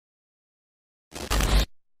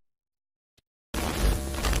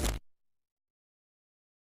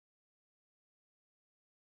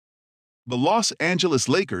The Los Angeles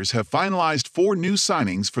Lakers have finalized 4 new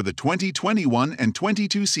signings for the 2021 and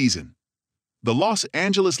 22 season. The Los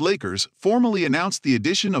Angeles Lakers formally announced the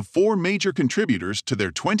addition of 4 major contributors to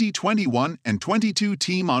their 2021 and 22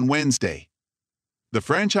 team on Wednesday. The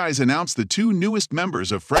franchise announced the 2 newest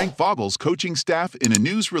members of Frank Vogel's coaching staff in a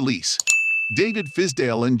news release: David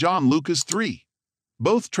Fizdale and John Lucas III.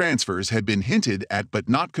 Both transfers had been hinted at but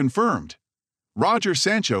not confirmed. Roger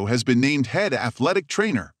Sancho has been named head athletic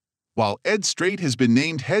trainer, while Ed Strait has been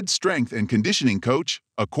named head strength and conditioning coach,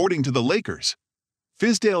 according to the Lakers.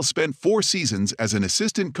 Fizdale spent 4 seasons as an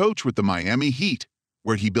assistant coach with the Miami Heat,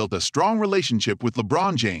 where he built a strong relationship with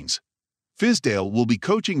LeBron James. Fizdale will be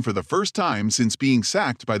coaching for the first time since being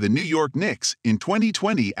sacked by the New York Knicks in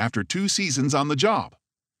 2020 after 2 seasons on the job.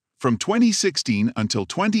 From 2016 until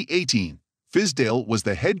 2018, Fizdale was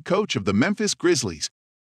the head coach of the Memphis Grizzlies.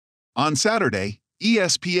 On Saturday,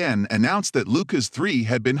 ESPN announced that Lucas III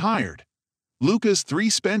had been hired. Lucas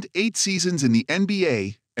III spent 8 seasons in the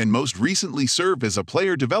NBA and most recently served as a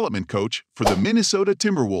player development coach for the Minnesota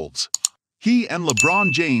Timberwolves. He and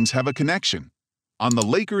LeBron James have a connection. On the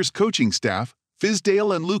Lakers coaching staff,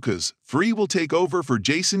 Fizdale and Lucas III will take over for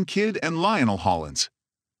Jason Kidd and Lionel Hollins.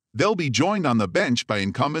 They'll be joined on the bench by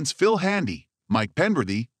incumbents Phil Handy, Mike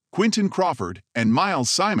Penberthy, Quinton Crawford, and Miles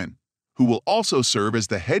Simon, who will also serve as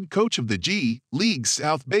the head coach of the G League's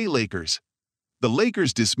South Bay Lakers. The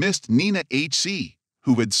Lakers dismissed Nina H.C.,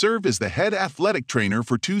 who had served as the head athletic trainer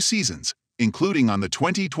for 2 seasons, including on the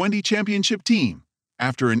 2020 championship team,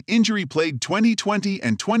 after an injury-plagued 2020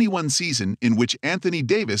 and 21 season in which Anthony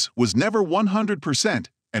Davis was never 100%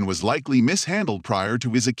 and was likely mishandled prior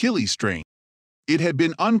to his Achilles strain. It had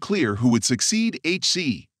been unclear who would succeed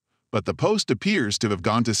H.C., but the post appears to have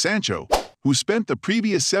gone to Sancho, who spent the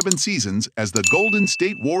previous 7 seasons as the Golden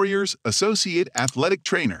State Warriors' associate athletic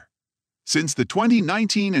trainer. Since the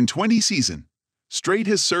 2019 and 20 season, Strait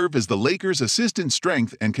has served as the Lakers' assistant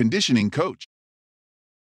strength and conditioning coach.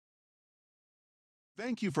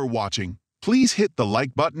 Thank you for watching. Please hit the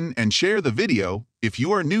like button and share the video. If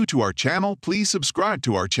you are new to our channel, please subscribe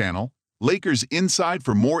to our channel, Lakers Inside,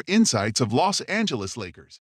 for more insights of Los Angeles Lakers.